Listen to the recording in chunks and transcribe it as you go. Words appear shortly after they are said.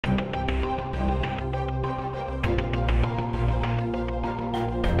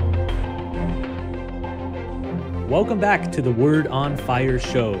Welcome back to the Word on Fire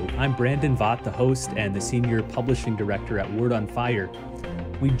show. I'm Brandon Vogt, the host and the senior publishing director at Word on Fire.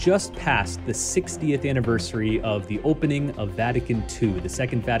 We just passed the 60th anniversary of the opening of Vatican II, the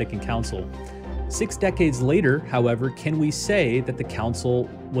Second Vatican Council. 6 decades later, however, can we say that the council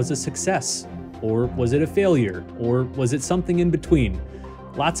was a success? Or was it a failure? Or was it something in between?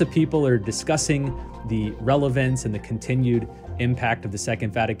 Lots of people are discussing the relevance and the continued impact of the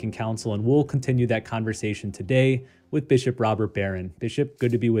Second Vatican Council, and we'll continue that conversation today with Bishop Robert Barron. Bishop,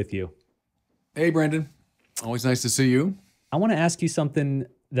 good to be with you. Hey, Brandon. Always nice to see you. I want to ask you something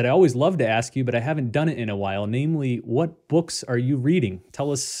that I always love to ask you, but I haven't done it in a while. Namely, what books are you reading?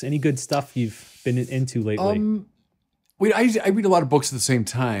 Tell us any good stuff you've been into lately. I read a lot of books at the same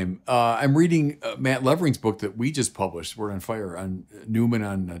time. I'm reading Matt Levering's book that we just published, Word on Fire, on Newman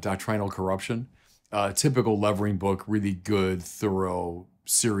on doctrinal corruption. Typical Levering book, really good, thorough,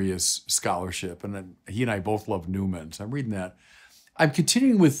 serious scholarship. And then he and I both love Newman, so I'm reading that. I'm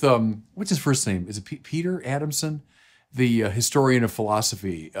continuing with, what's his first name? Is it Peter Adamson? The historian of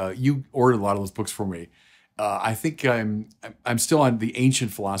philosophy. You ordered a lot of those books for me. I think I'm still on the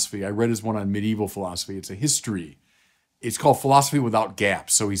ancient philosophy. I read his one on medieval philosophy. It's a history. It's called Philosophy Without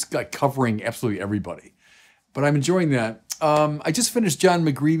Gaps. So he's like covering absolutely everybody. But I'm enjoying that. I just finished John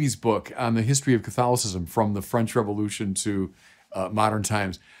McGreevy's book on the history of Catholicism from the French Revolution to modern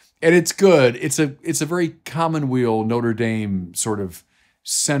times. And it's good. It's a very commonweal Notre Dame sort of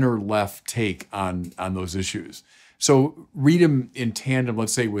center-left take on those issues. So read him in tandem,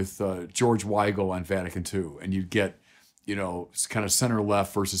 let's say, with George Weigel on Vatican II, and you get, kind of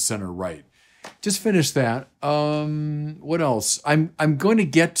center-left versus center-right. Just finished that. What else? I'm going to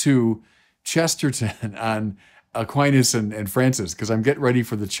get to Chesterton on Aquinas and Francis, because I'm getting ready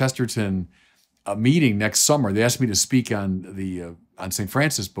for the Chesterton meeting next summer. They asked me to speak on on St.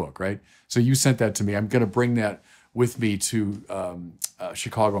 Francis' book, right? So you sent that to me. I'm going to bring that with me to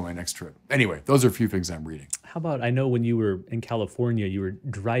Chicago on my next trip. Anyway, those are a few things I'm reading. How about, I know when you were in California, you were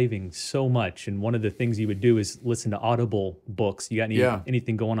driving so much, and one of the things you would do is listen to Audible books. You got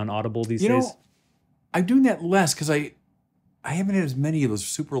anything going on Audible these days? I'm doing that less because I haven't had as many of those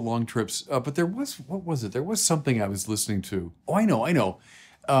super long trips. But there was, what was it? There was something I was listening to. Oh, I know.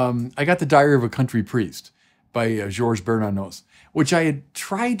 I got The Diary of a Country Priest by Georges Bernanos, which I had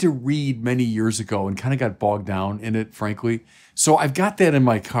tried to read many years ago and kind of got bogged down in it, frankly. So I've got that in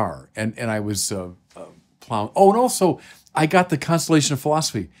my car, and I was plowing. Oh, and also I got The Constellation of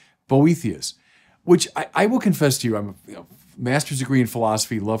Philosophy, Boethius, which I will confess to you, I'm a master's degree in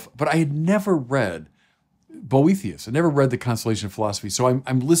philosophy, but I had never read Boethius. I never read The Constellation of Philosophy, so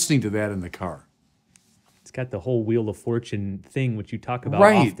I'm listening to that in the car. It's got the whole Wheel of Fortune thing, which you talk about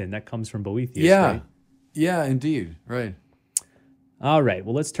often. That comes from Boethius, right? Yeah, indeed. Right. All right.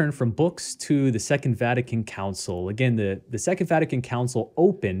 Well, let's turn from books to the Second Vatican Council. Again, the Second Vatican Council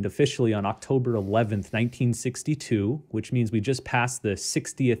opened officially on October 11th, 1962, which means we just passed the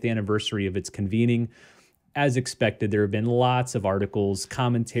 60th anniversary of its convening. As expected, there have been lots of articles,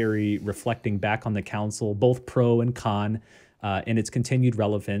 commentary reflecting back on the council, both pro and con, and its continued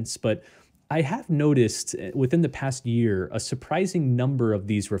relevance. But I have noticed within the past year a surprising number of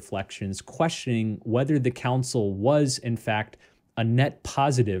these reflections questioning whether the council was, in fact, a net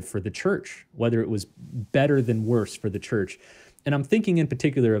positive for the church, whether it was better than worse for the church. And I'm thinking in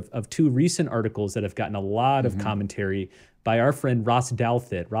particular of two recent articles that have gotten a lot of commentary by our friend Ross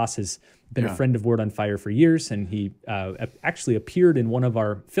Douthat. Ross has been a friend of Word on Fire for years, and he actually appeared in one of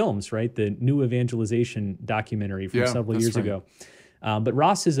our films, right? The New Evangelization documentary from several years ago. But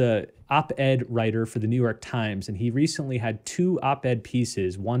Ross is a op-ed writer for the New York Times, and he recently had 2 op-ed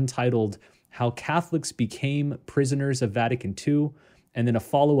pieces, one titled How Catholics Became Prisoners of Vatican II, and then a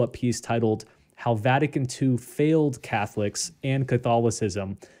follow-up piece titled How Vatican II Failed Catholics and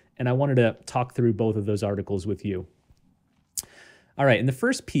Catholicism. And I wanted to talk through both of those articles with you. All right, in the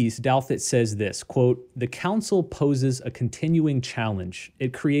first piece, Douthat says this, quote, "The council poses a continuing challenge.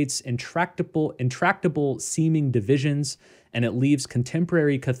 It creates intractable seeming divisions, and it leaves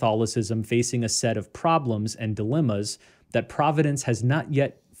contemporary Catholicism facing a set of problems and dilemmas that Providence has not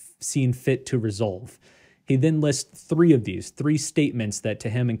yet seen fit to resolve." He then lists 3 of these, 3 statements that to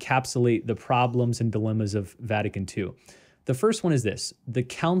him encapsulate the problems and dilemmas of Vatican II. The first one is this: the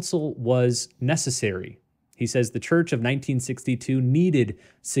council was necessary. He says the Church of 1962 needed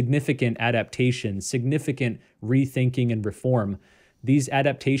significant adaptation, significant rethinking and reform. These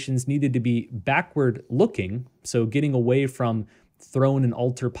adaptations needed to be backward-looking, so getting away from throne and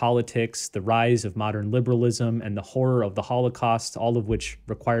altar politics, the rise of modern liberalism, and the horror of the Holocaust, all of which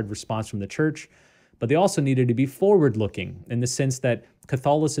required response from the Church, but they also needed to be forward-looking in the sense that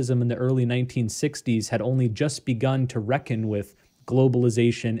Catholicism in the early 1960s had only just begun to reckon with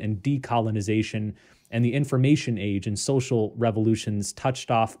globalization and decolonization and the information age and social revolutions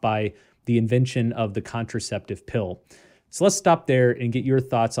touched off by the invention of the contraceptive pill. So let's stop there and get your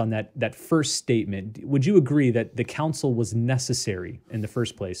thoughts on that first statement. Would you agree that the council was necessary in the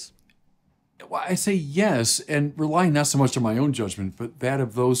first place? Well, I say yes, and relying not so much on my own judgment, but that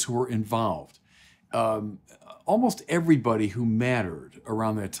of those who were involved. Almost everybody who mattered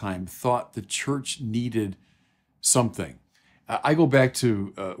around that time thought the church needed something. I go back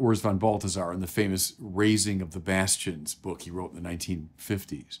to Urs von Balthasar in the famous Raising of the Bastions book he wrote in the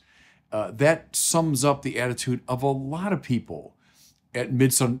 1950s. That sums up the attitude of a lot of people at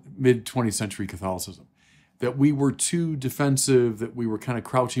mid-20th century Catholicism, that we were too defensive, that we were kind of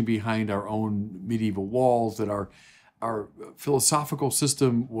crouching behind our own medieval walls, that our philosophical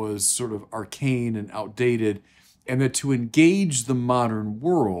system was sort of arcane and outdated, and that to engage the modern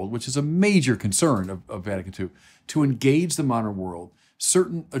world, which is a major concern of Vatican II, to engage the modern world,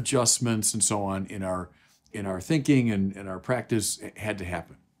 certain adjustments and so on in our thinking and our practice had to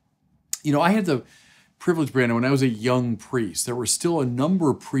happen. You know, I had the privilege, Brandon, when I was a young priest, there were still a number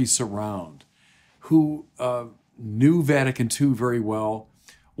of priests around who knew Vatican II very well.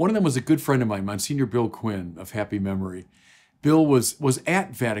 One of them was a good friend of mine, Monsignor Bill Quinn of happy memory. Bill was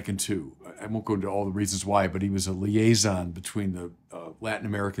at Vatican II. I won't go into all the reasons why, but he was a liaison between the Latin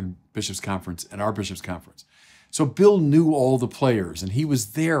American Bishops' Conference and our Bishops' Conference. So Bill knew all the players, and he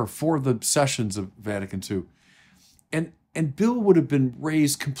was there for the sessions of Vatican II. And Bill would have been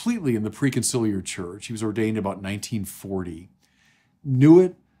raised completely in the preconciliar church. He was ordained about 1940, knew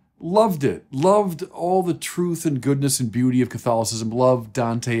it, loved all the truth and goodness and beauty of Catholicism, loved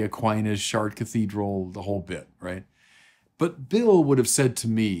Dante Aquinas, Chartres Cathedral, the whole bit, right? But Bill would have said to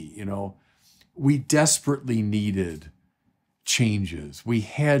me, you know, we desperately needed changes. We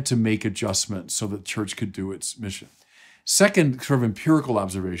had to make adjustments so that the church could do its mission. Second sort of empirical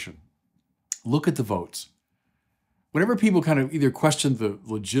observation, look at the votes. Whenever people kind of either question the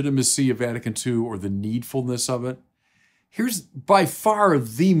legitimacy of Vatican II or the needfulness of it, here's by far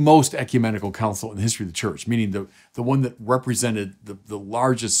the most ecumenical council in the history of the church, meaning the one that represented the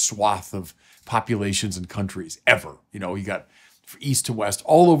largest swath of populations and countries ever. You know, you got east to west,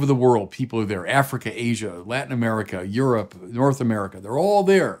 all over the world, people are there. Africa, Asia, Latin America, Europe, North America, they're all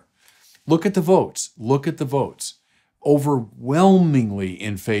there. Look at the votes. Look at the votes. Overwhelmingly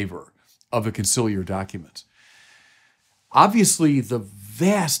in favor of a conciliar document. Obviously, the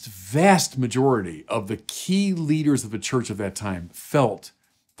vast majority of the key leaders of the church of that time felt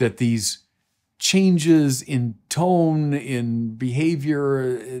that these changes in tone, in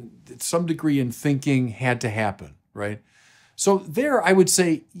behavior, to some degree in thinking had to happen, right? So there, I would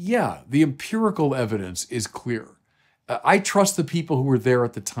say, yeah, the empirical evidence is clear. I trust the people who were there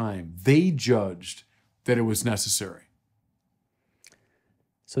at the time. They judged that it was necessary.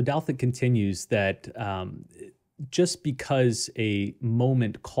 So Douthat continues that just because a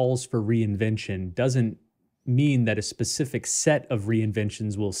moment calls for reinvention doesn't mean that a specific set of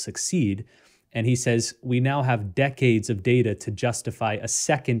reinventions will succeed. And he says, we now have decades of data to justify a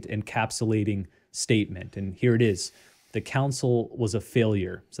second encapsulating statement. And here it is. The council was a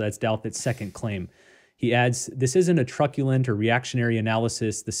failure. So that's Douthat's second claim. He adds, this isn't a truculent or reactionary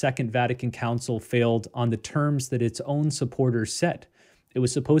analysis. The Second Vatican Council failed on the terms that its own supporters set. It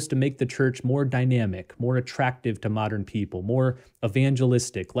was supposed to make the church more dynamic, more attractive to modern people, more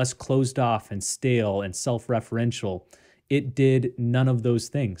evangelistic, less closed off and stale and self-referential. It did none of those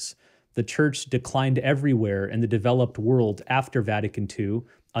things. The church declined everywhere in the developed world after Vatican II,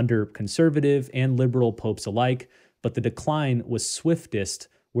 under conservative and liberal popes alike, but the decline was swiftest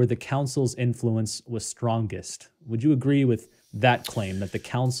where the council's influence was strongest. Would you agree with that claim, that the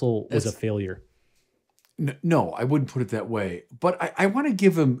council was a failure? No, I wouldn't put it that way. But I want to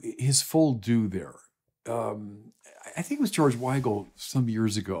give him his full due there. I think it was George Weigel some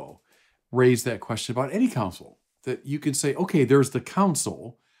years ago raised that question about any council, that you can say, okay, there's the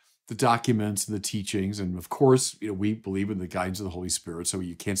council, the documents and the teachings, and of course, we believe in the guidance of the Holy Spirit, so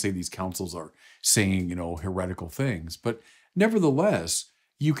you can't say these councils are saying, heretical things. But nevertheless,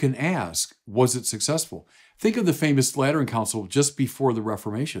 you can ask, was it successful? Think of the famous Lateran Council just before the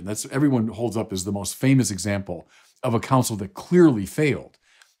Reformation. That's everyone holds up as the most famous example of a council that clearly failed,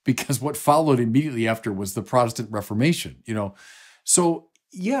 because what followed immediately after was the Protestant Reformation. So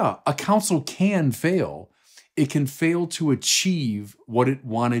yeah, a council can fail. It can fail to achieve what it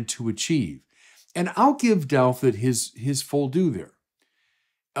wanted to achieve. And I'll give Douthat his full due there.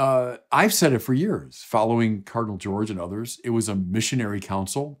 I've said it for years, following Cardinal George and others. It was a missionary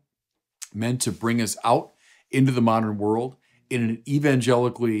council. meant to bring us out into the modern world in an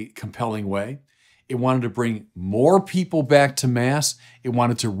evangelically compelling way. It wanted to bring more people back to Mass. It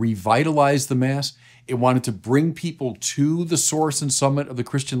wanted to revitalize the Mass. It wanted to bring people to the source and summit of the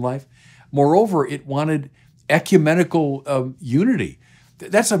Christian life. Moreover, it wanted ecumenical unity.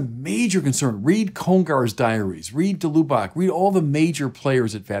 That's a major concern. Read Congar's diaries, read de Lubac, read all the major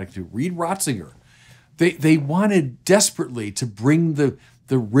players at Vatican II, read Ratzinger. They wanted desperately to bring the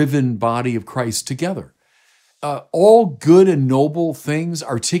riven body of Christ together. All good and noble things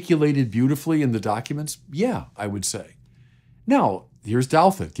articulated beautifully in the documents? Yeah, I would say. Now, here's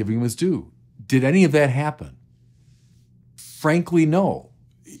Douthat giving him his due. Did any of that happen? Frankly, no.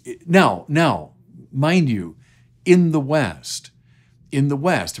 Now, mind you, in the West,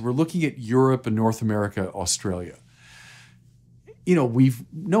 we're looking at Europe and North America, Australia. We've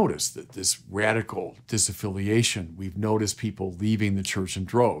noticed that this radical disaffiliation, we've noticed people leaving the church in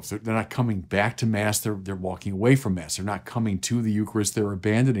droves. They're not coming back to Mass, they're walking away from Mass. They're not coming to the Eucharist, they're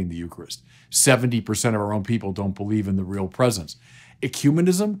abandoning the Eucharist. 70% of our own people don't believe in the real presence.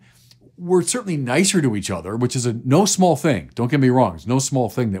 Ecumenism, we're certainly nicer to each other, which is no small thing. Don't get me wrong, it's no small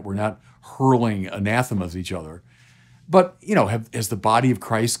thing that we're not hurling anathemas at each other. But, has the body of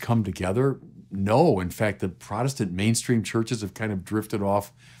Christ come together? No. In fact, the Protestant mainstream churches have kind of drifted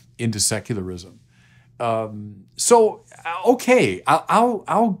off into secularism. So, okay,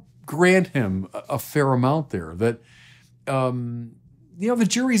 I'll grant him a fair amount there that, the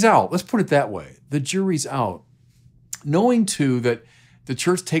jury's out. Let's put it that way. The jury's out. Knowing, too, that the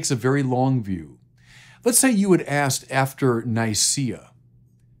church takes a very long view. Let's say you had asked after Nicaea.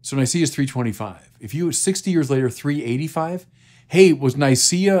 So Nicaea is 325. If you, 60 years later, 385, hey, was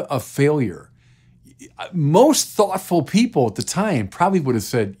Nicaea a failure? Most thoughtful people at the time probably would have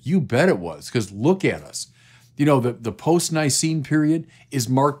said, you bet it was, because look at us. The post-Nicene period is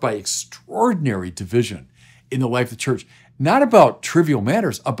marked by extraordinary division in the life of the church. Not about trivial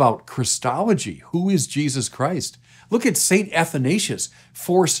matters, about Christology. Who is Jesus Christ? Look at St. Athanasius,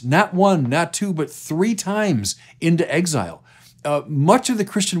 forced not one, not two, but 3 times into exile. Much of the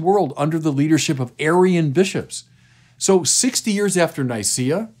Christian world under the leadership of Arian bishops. So 60 years after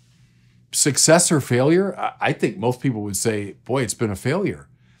Nicaea, success or failure? I think most people would say, boy, it's been a failure.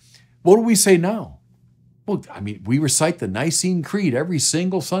 What do we say now? Well, we recite the Nicene Creed every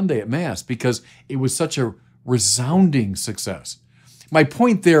single Sunday at Mass because it was such a resounding success. My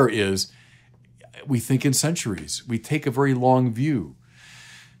point there is, we think in centuries. We take a very long view.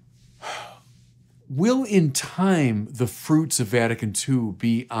 Will, in time, the fruits of Vatican II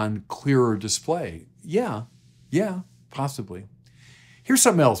be on clearer display? Yeah, possibly. Here's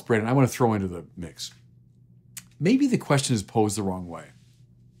something else, Brandon, I want to throw into the mix. Maybe the question is posed the wrong way.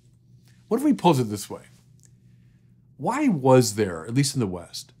 What if we pose it this way? Why was there, at least in the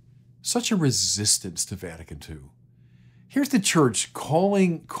West, such a resistance to Vatican II? Here's the church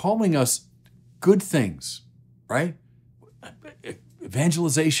calling us good things, right?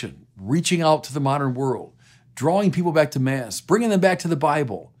 Evangelization, reaching out to the modern world, drawing people back to Mass, bringing them back to the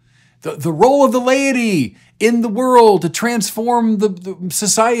Bible, the role of the laity in the world to transform the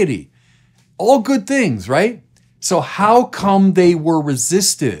society. All good things, right? So how come they were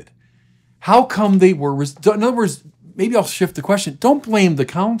resisted? How come they were resisted? In other words, maybe I'll shift the question. Don't blame the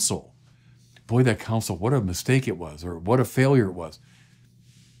council. Boy, that council, what a mistake it was, or what a failure it was.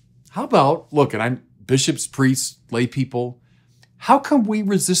 How about, look, and I'm bishops, priests, lay people, how come we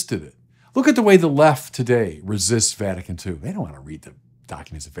resisted it? Look at the way the left today resists Vatican II. They don't want to read the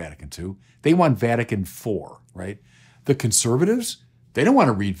documents of Vatican II. They want Vatican IV, right? The conservatives, they don't want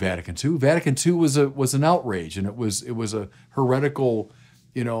to read Vatican II. Vatican II was an outrage, and it was a heretical,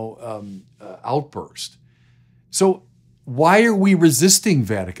 outburst. So why are we resisting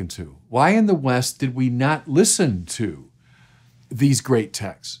Vatican II? Why in the West did we not listen to these great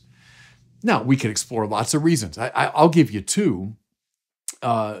texts? Now, we could explore lots of reasons. I'll give you 2.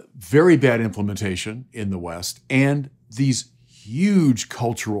 Very bad implementation in the West, and these huge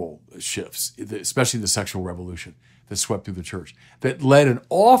cultural shifts, especially the sexual revolution that swept through the church, that led an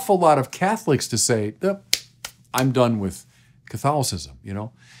awful lot of Catholics to say, I'm done with Catholicism,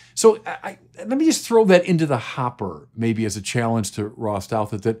 So let me just throw that into the hopper, maybe as a challenge to Ross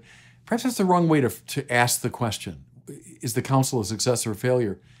Douthat, that perhaps that's the wrong way to ask the question. Is the council a success or a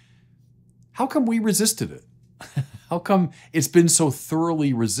failure? How come we resisted it? How come it's been so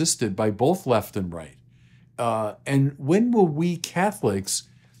thoroughly resisted by both left and right? And when will we Catholics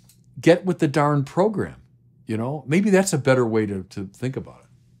get with the darn program? Maybe that's a better way to think about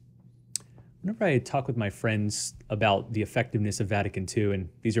it. Whenever I talk with my friends about the effectiveness of Vatican II, and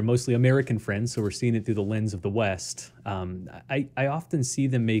these are mostly American friends, so we're seeing it through the lens of the West, I often see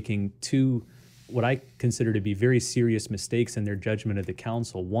them making two, what I consider to be very serious mistakes in their judgment of the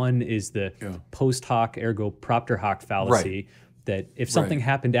council. One is the Yeah. post hoc ergo propter hoc fallacy, Right. that if something Right.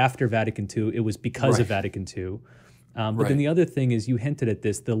 happened after Vatican II, it was because of Right. Vatican II. But then Right. the other thing is, you hinted at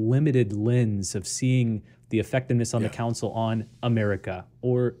this, the limited lens of seeing the effectiveness on the Yeah. council on America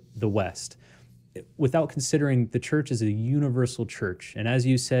or the West, without considering the church as a universal church. And as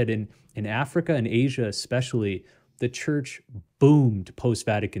you said, in Africa and Asia especially, the church boomed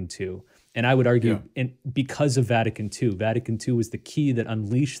post-Vatican II. And I would Yeah. argue, because of Vatican II, Vatican II was the key that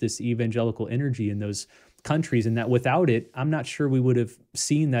unleashed this evangelical energy in those countries, and that without it, I'm not sure we would have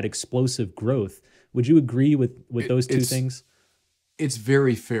seen that explosive growth. Would you agree with those two It's things? it's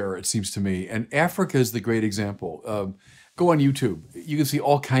very fair, it seems to me. And Africa is the great example. Go on YouTube. You can see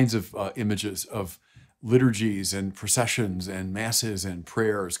all kinds of images of liturgies and processions and masses and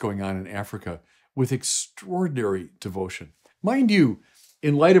prayers going on in Africa with extraordinary devotion. Mind you,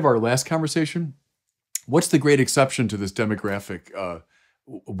 in light of our last conversation, what's the great exception to this demographic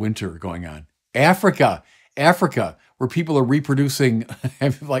winter going on? Africa. Africa, where people are reproducing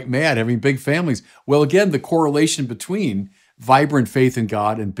like mad, having big families. Well, again, the correlation between vibrant faith in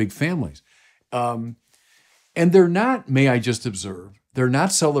God and big families. And they're not, may I just observe, they're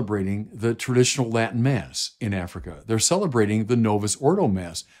not celebrating the traditional Latin Mass in Africa. They're celebrating the Novus Ordo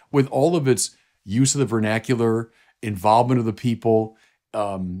Mass with all of its use of the vernacular, involvement of the people,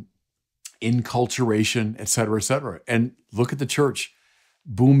 inculturation, et cetera, et cetera. And look at the church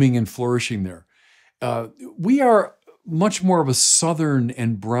booming and flourishing there. We are much more of a Southern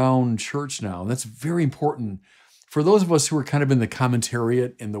and brown church now. And that's very important for those of us who are kind of in the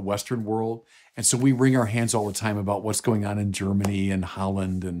commentariat in the Western world. And so we wring our hands all the time about what's going on in Germany and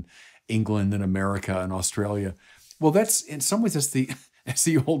Holland and England and America and Australia. Well, that's in some ways that's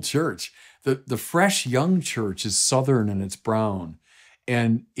the old church. The fresh young church is Southern and it's brown.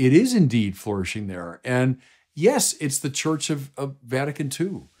 And it is indeed flourishing there. And yes, it's the church of Vatican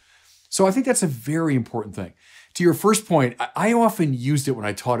II. So I think that's a very important thing. To your first point, I often used it when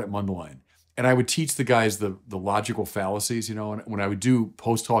I taught at Mundelein. And I would teach the guys the logical fallacies, and when I would do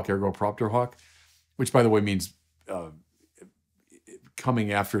post hoc ergo propter hoc, which by the way means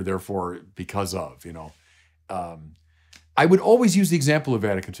coming after, therefore, because of, I would always use the example of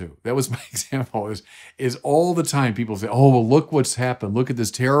Vatican II. That was my example, is all the time people say, oh, well, look what's happened. Look at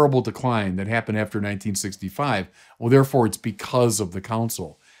this terrible decline that happened after 1965. Well, therefore, it's because of the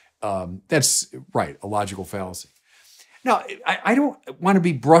council. That's right, a logical fallacy. Now, I don't want to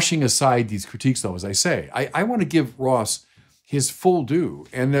be brushing aside these critiques, though, as I say. I want to give Ross his full due,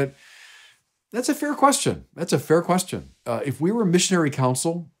 and that's a fair question. That's a fair question. If we were a missionary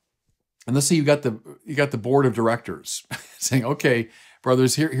council, and let's say you got the board of directors saying, okay,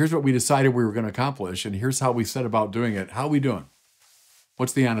 brothers, here's what we decided we were going to accomplish, and here's how we set about doing it. How are we doing?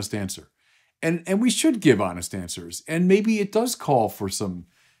 What's the honest answer? And we should give honest answers. And maybe it does call for some,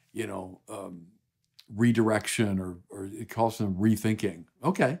 redirection or it calls for some rethinking.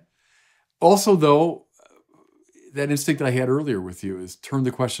 Okay. Also, though, that instinct I had earlier with you is turn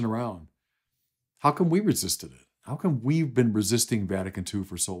the question around. How come we resisted it? How come we've been resisting Vatican II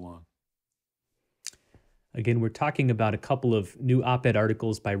for so long? Again, we're talking about a couple of new op-ed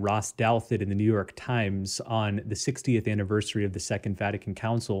articles by Ross Douthat in the New York Times on the 60th anniversary of the Second Vatican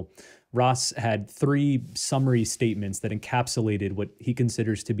Council. Ross had three summary statements that encapsulated what he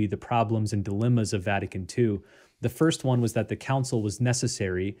considers to be the problems and dilemmas of Vatican II. The first one was that the council was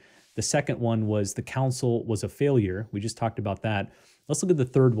necessary. The second one was the council was a failure. We just talked about that. Let's look at the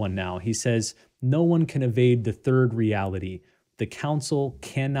third one now. He says, no one can evade the third reality. The council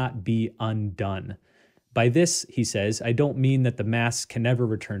cannot be undone. By this, he says, I don't mean that the Mass can never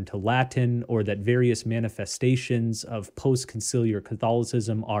return to Latin or that various manifestations of post-conciliar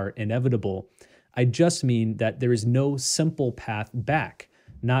Catholicism are inevitable. I just mean that there is no simple path back,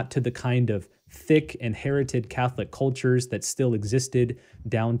 not to the kind of thick inherited Catholic cultures that still existed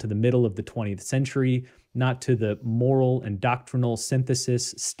down to the middle of the 20th century, not to the moral and doctrinal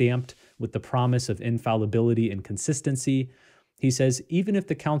synthesis stamped with the promise of infallibility and consistency. He says, even if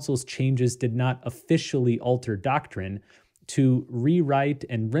the council's changes did not officially alter doctrine, to rewrite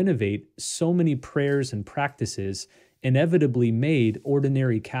and renovate so many prayers and practices inevitably made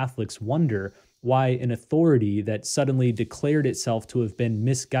ordinary Catholics wonder why an authority that suddenly declared itself to have been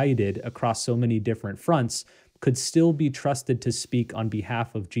misguided across so many different fronts could still be trusted to speak on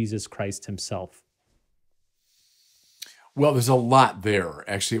behalf of Jesus Christ himself. Well, there's a lot there.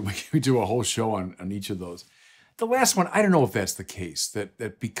 Actually, we do a whole show on each of those. the last one, I don't know if that's the case,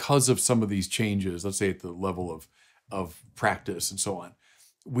 that because of some of these changes, let's say at the level of practice and so on,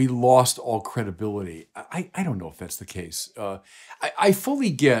 we lost all credibility. I don't know if that's the case. I fully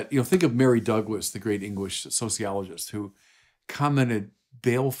get, think of Mary Douglas, the great English sociologist, who commented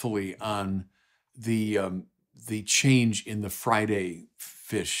balefully on the change in the Friday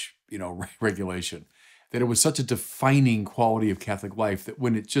fish, regulation, that it was such a defining quality of Catholic life that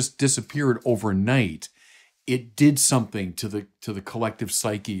when it just disappeared overnight, it did something to the collective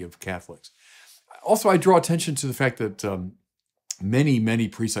psyche of Catholics. Also, I draw attention to the fact that many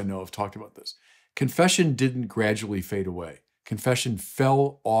priests I know have talked about this. Confession didn't gradually fade away. Confession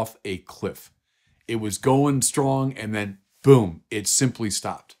fell off a cliff. It was going strong, and then boom, it simply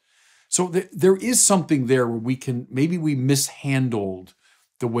stopped. So there is something there where maybe we mishandled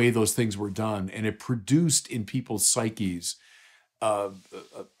the way those things were done, and it produced in people's psyches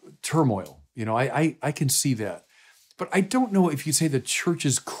turmoil. I can see that. But I don't know if you say the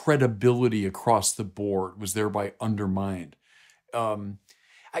church's credibility across the board was thereby undermined. I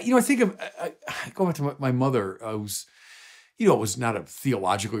go back to my mother, who's, was not a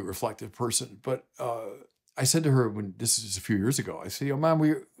theologically reflective person, but I said to her when this is a few years ago, I said, Mom,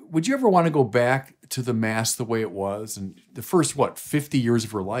 would you ever want to go back to the Mass the way it was? And the first, 50 years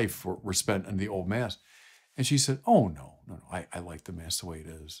of her life were spent in the old Mass. And she said, oh, no, I like the Mass the way it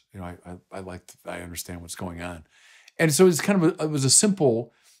is. I understand what's going on. And so it's it was a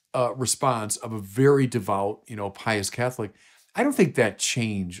simple response of a very devout, pious Catholic. I don't think that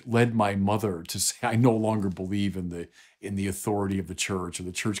change led my mother to say, I no longer believe in the authority of the church, or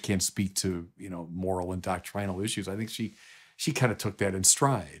the church can't speak to, moral and doctrinal issues. I think she kind of took that in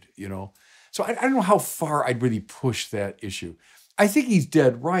stride, So I don't know how far I'd really push that issue. I think he's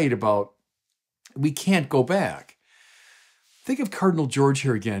dead right about we can't go back. Think of Cardinal George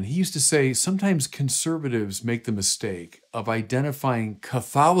here again. He used to say, sometimes conservatives make the mistake of identifying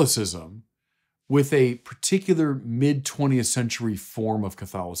Catholicism with a particular mid-20th century form of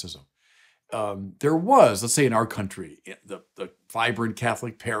Catholicism. There was, let's say in our country, the vibrant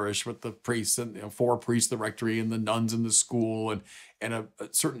Catholic parish with the priests and 4 priests, the rectory, and the nuns in the school, and a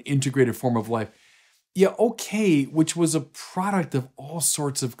certain integrated form of life. Yeah, okay, which was a product of all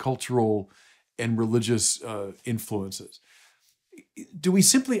sorts of cultural and religious influences. Do we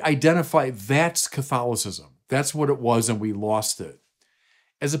simply identify that's Catholicism? That's what it was, and we lost it.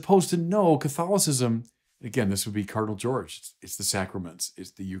 As opposed to, no, Catholicism, again, this would be Cardinal George. It's the sacraments.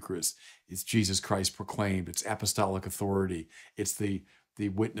 It's the Eucharist. It's Jesus Christ proclaimed. It's apostolic authority. It's the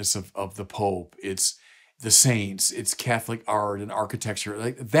witness of the Pope. It's the saints. It's Catholic art and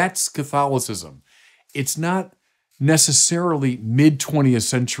architecture. That's Catholicism. It's not necessarily mid-20th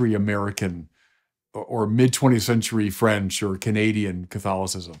century American or mid-20th century French or Canadian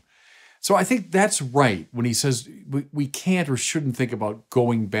Catholicism. So I think that's right when he says we can't or shouldn't think about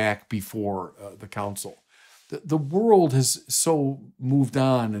going back before the council. The world has so moved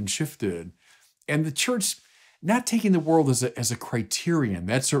on and shifted, and the church not taking the world as a criterion,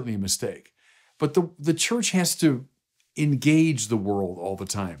 that's certainly a mistake. But the church has to engage the world all the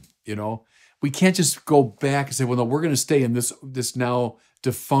time, We can't just go back and say, well, no, we're going to stay in this now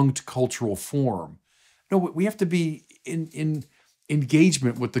defunct cultural form. No, we have to be in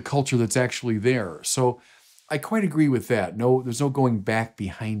engagement with the culture that's actually there. So I quite agree with that. No, there's no going back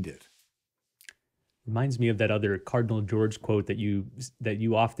behind it. Reminds me of that other Cardinal George quote that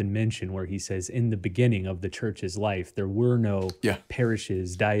you often mention, where he says, in the beginning of the church's life, there were no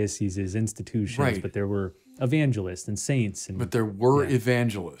parishes, dioceses, institutions, right, but there were evangelists and saints. But there were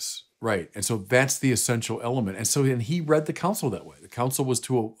evangelists, right. And so that's the essential element. And he read the council that way. The council was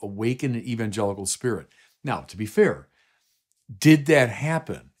to awaken an evangelical spirit. Now, to be fair, did that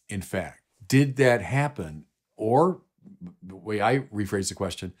happen, in fact? Did that happen? Or, the way I rephrase the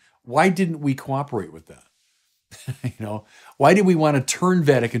question, why didn't we cooperate with that? Why did we want to turn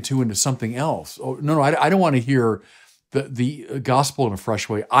Vatican II into something else? Oh, no, I don't want to hear the gospel in a fresh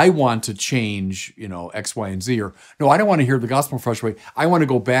way. I want to change, X, Y, and Z. Or, no, I don't want to hear the gospel in a fresh way. I want to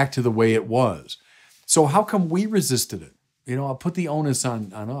go back to the way it was. So how come we resisted it? I'll put the onus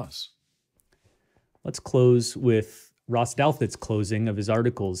on us. Let's close with Ross Douthat's closing of his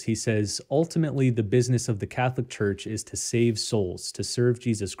articles. He says, ultimately, the business of the Catholic Church is to save souls, to serve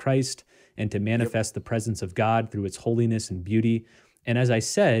Jesus Christ, and to manifest the presence of God through its holiness and beauty. And as I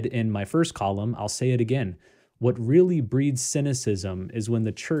said in my first column, I'll say it again. What really breeds cynicism is when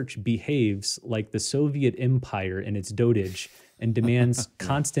the church behaves like the Soviet Empire in its dotage and demands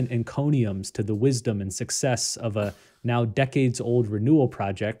constant encomiums to the wisdom and success of a now decades-old renewal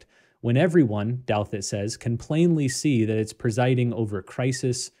project, when everyone, Douthat says, can plainly see that it's presiding over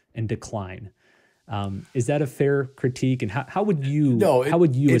crisis and decline. Is that a fair critique? And how would you No,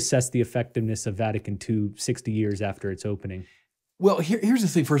 assess the effectiveness of Vatican II 60 years after its opening? Well, here's the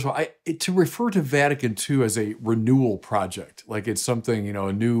thing. First of all, to refer to Vatican II as a renewal project, like it's something,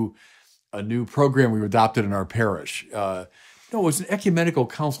 a new program we adopted in our parish. No, it was an ecumenical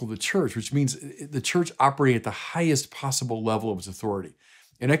council of the church, which means the church operating at the highest possible level of its authority.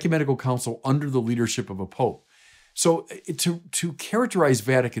 An ecumenical council under the leadership of a pope. So to characterize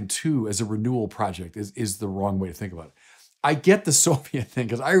Vatican II as a renewal project is the wrong way to think about it. I get the Soviet thing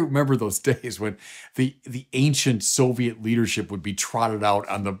because I remember those days when the ancient Soviet leadership would be trotted out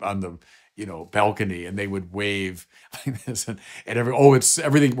on the balcony and they would wave like this and it's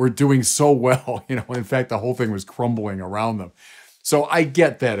everything, we're doing so well, when in fact the whole thing was crumbling around them. So I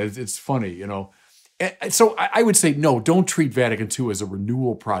get that. It's funny, And so I would say, no, don't treat Vatican II as a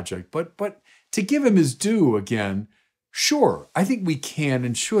renewal project, but to give him his due again, sure, I think we can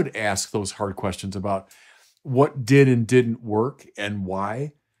and should ask those hard questions about what did and didn't work and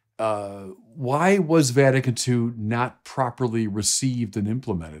why. Why was Vatican II not properly received and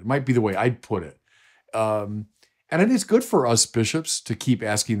implemented? It might be the way I'd put it. And I think it's good for us bishops to keep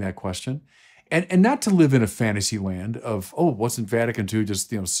asking that question and not to live in a fantasy land of, wasn't Vatican II just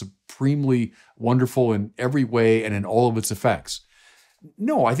supremely wonderful in every way and in all of its effects?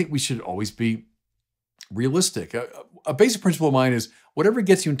 No, I think we should always be realistic. A basic principle of mine is whatever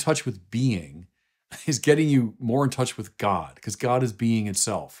gets you in touch with being is getting you more in touch with God, because God is being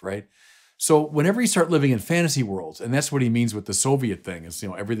itself, right? So whenever you start living in fantasy worlds, and that's what he means with the Soviet thing, is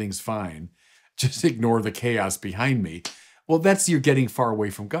everything's fine, just ignore the chaos behind me. Well, that's you're getting far away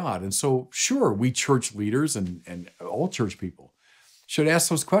from God. And so sure, we church leaders and all church people should ask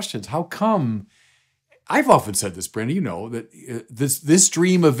those questions. How come? I've often said this, Brandon, that this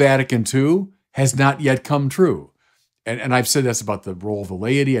dream of Vatican II has not yet come true. And I've said this about the role of the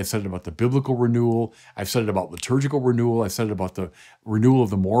laity. I've said it about the biblical renewal. I've said it about liturgical renewal. I've said it about the renewal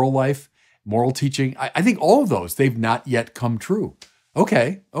of the moral life, moral teaching. I think all of those, they've not yet come true.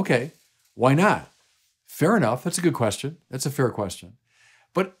 Okay. Why not? Fair enough. That's a good question. That's a fair question.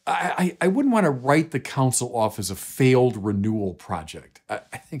 But I wouldn't want to write the council off as a failed renewal project.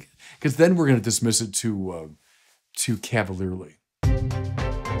 I think, because then we're going to dismiss it too cavalierly.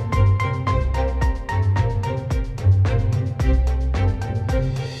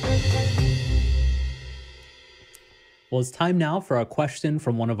 Well, it's time now for a question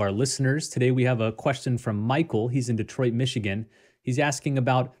from one of our listeners. Today we have a question from Michael. He's in Detroit, Michigan. He's asking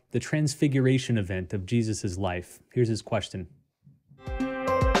about the Transfiguration event of Jesus' life. Here's his question.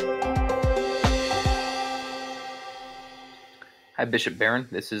 Hi, Bishop Barron.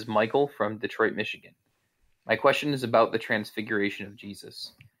 This is Michael from Detroit, Michigan. My question is about the Transfiguration of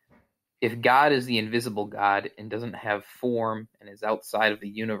Jesus. If God is the invisible God and doesn't have form and is outside of the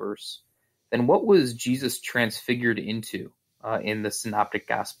universe, then what was Jesus transfigured into in the Synoptic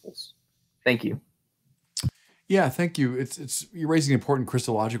Gospels? Thank you. Yeah, thank you. You're raising an important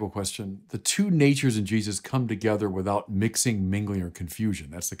Christological question. The two natures in Jesus come together without mixing, mingling, or confusion.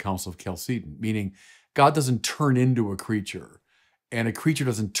 That's the Council of Chalcedon, meaning God doesn't turn into a creature and a creature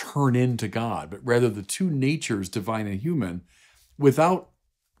doesn't turn into God, but rather the two natures, divine and human, without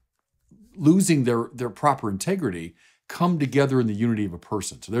losing their proper integrity, come together in the unity of a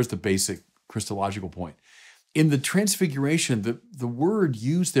person. So there's the basic Christological point. In the Transfiguration, the word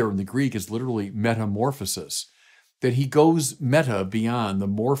used there in the Greek is literally metamorphosis, that he goes meta, beyond the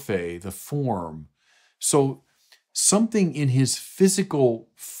morphe, the form. So something in his physical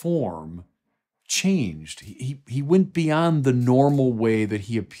form changed. He went beyond the normal way that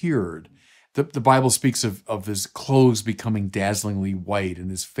he appeared. The Bible speaks of his clothes becoming dazzlingly white and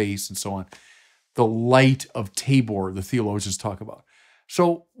his face and so on. The light of Tabor, the theologians talk about.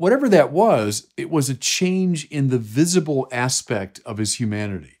 So whatever that was, it was a change in the visible aspect of his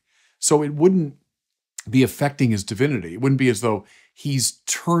humanity. So it wouldn't be affecting his divinity. It wouldn't be as though he's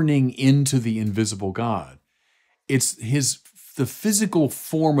turning into the invisible God. It's the physical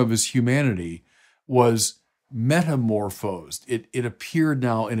form of his humanity was metamorphosed. It appeared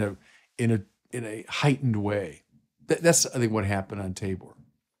now in a heightened way. That's, I think, what happened on Tabor.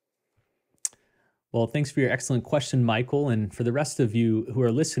 Well, thanks for your excellent question, Michael. And for the rest of you who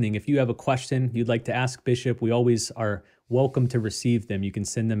are listening, if you have a question you'd like to ask Bishop, we always are welcome to receive them. You can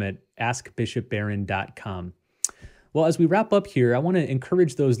send them at askbishopbarron.com. Well, as we wrap up here, I want to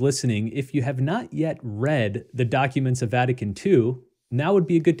encourage those listening, if you have not yet read the documents of Vatican II, now would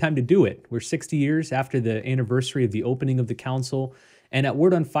be a good time to do it. We're 60 years after the anniversary of the opening of the council. And at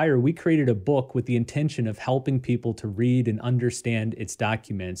Word on Fire, we created a book with the intention of helping people to read and understand its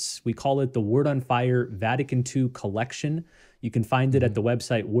documents. We call it the Word on Fire Vatican II Collection. You can find it at the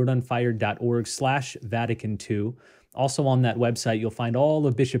website wordonfire.org/Vatican II. Also on that website, you'll find all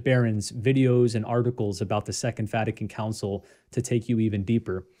of Bishop Barron's videos and articles about the Second Vatican Council to take you even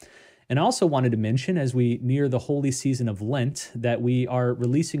deeper. And I also wanted to mention, as we near the holy season of Lent, that we are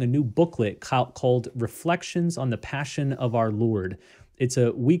releasing a new booklet called Reflections on the Passion of Our Lord. It's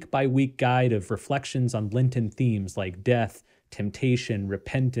a week-by-week guide of reflections on Lenten themes like death, temptation,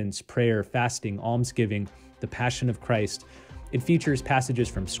 repentance, prayer, fasting, almsgiving, the Passion of Christ. It features passages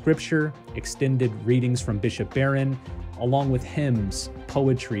from Scripture, extended readings from Bishop Barron, along with hymns,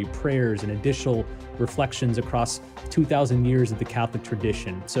 poetry, prayers, and additional reflections across 2,000 years of the Catholic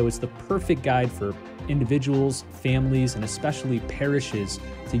tradition. So it's the perfect guide for individuals, families, and especially parishes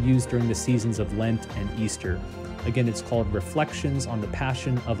to use during the seasons of Lent and Easter. Again, it's called Reflections on the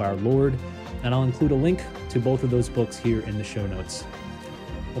Passion of Our Lord, and I'll include a link to both of those books here in the show notes.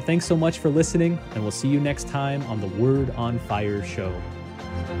 Well, thanks so much for listening, and we'll see you next time on the Word on Fire show.